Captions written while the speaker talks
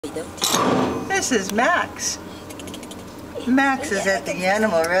This is Max. Max is at the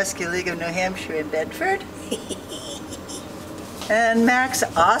Animal Rescue League of New Hampshire in Bedford. And Max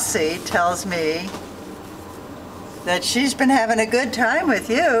Aussie tells me that she's been having a good time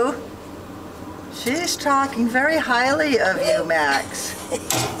with you. She's talking very highly of you, Max.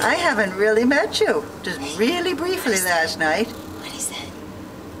 I haven't really met you, just really briefly last night. What is that?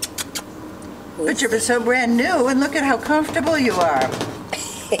 But you're so brand new, and look at how comfortable you are.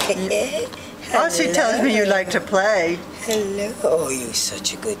 Aussie tells me you like to play. Hello. Oh, you're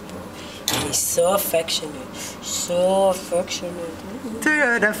such a good boy. And he's so affectionate. So affectionate.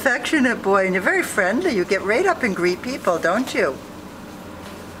 You're an affectionate boy, and you're very friendly. You get right up and greet people, don't you?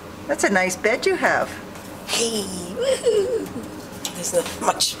 That's a nice bed you have. Hey, woohoo. There's not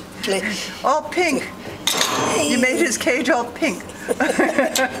much play. All pink. You made his cage all pink.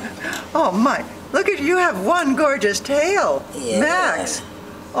 Oh my, look at you have one gorgeous tail. Yeah. Max.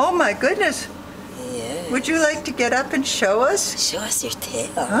 Oh my goodness. Yeah. Would you like to get up and show us? Show us your tail.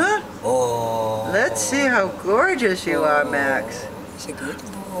 Huh? Oh. Let's see how gorgeous you are, Max. He's a good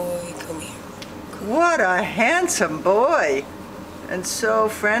boy. Come here. What a handsome boy. And so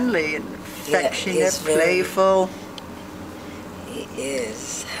friendly and affectionate, he's playful. He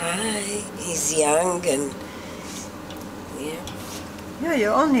is. Hi. He's young and yeah. Yeah,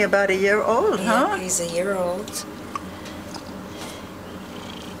 you're only about a year old, huh? He's a year old.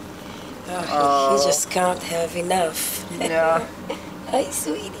 Oh. He just can't have enough. Yeah. Hi,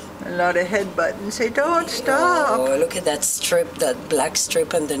 sweetie. A lot of headbutting. Say, don't stop. Oh, look at that strip, that black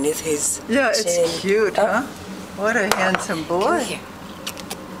strip underneath his Yeah, chin. it's cute, huh? What a handsome boy. Come here.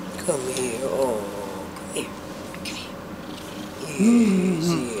 Come here. Oh, come here. Come here.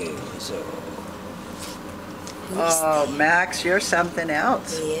 Yes, yes. Oh, Max, you're something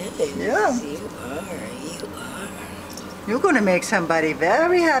else. Yes, Yeah. you are. You are. You're going to make somebody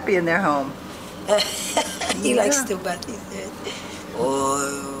very happy in their home. He Yeah. likes to bat his head.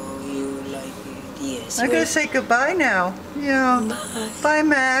 Oh, you like it. Yes. I'm going to say goodbye now. Yeah. Bye. Bye,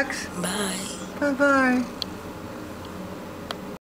 Max. Bye. Bye-bye.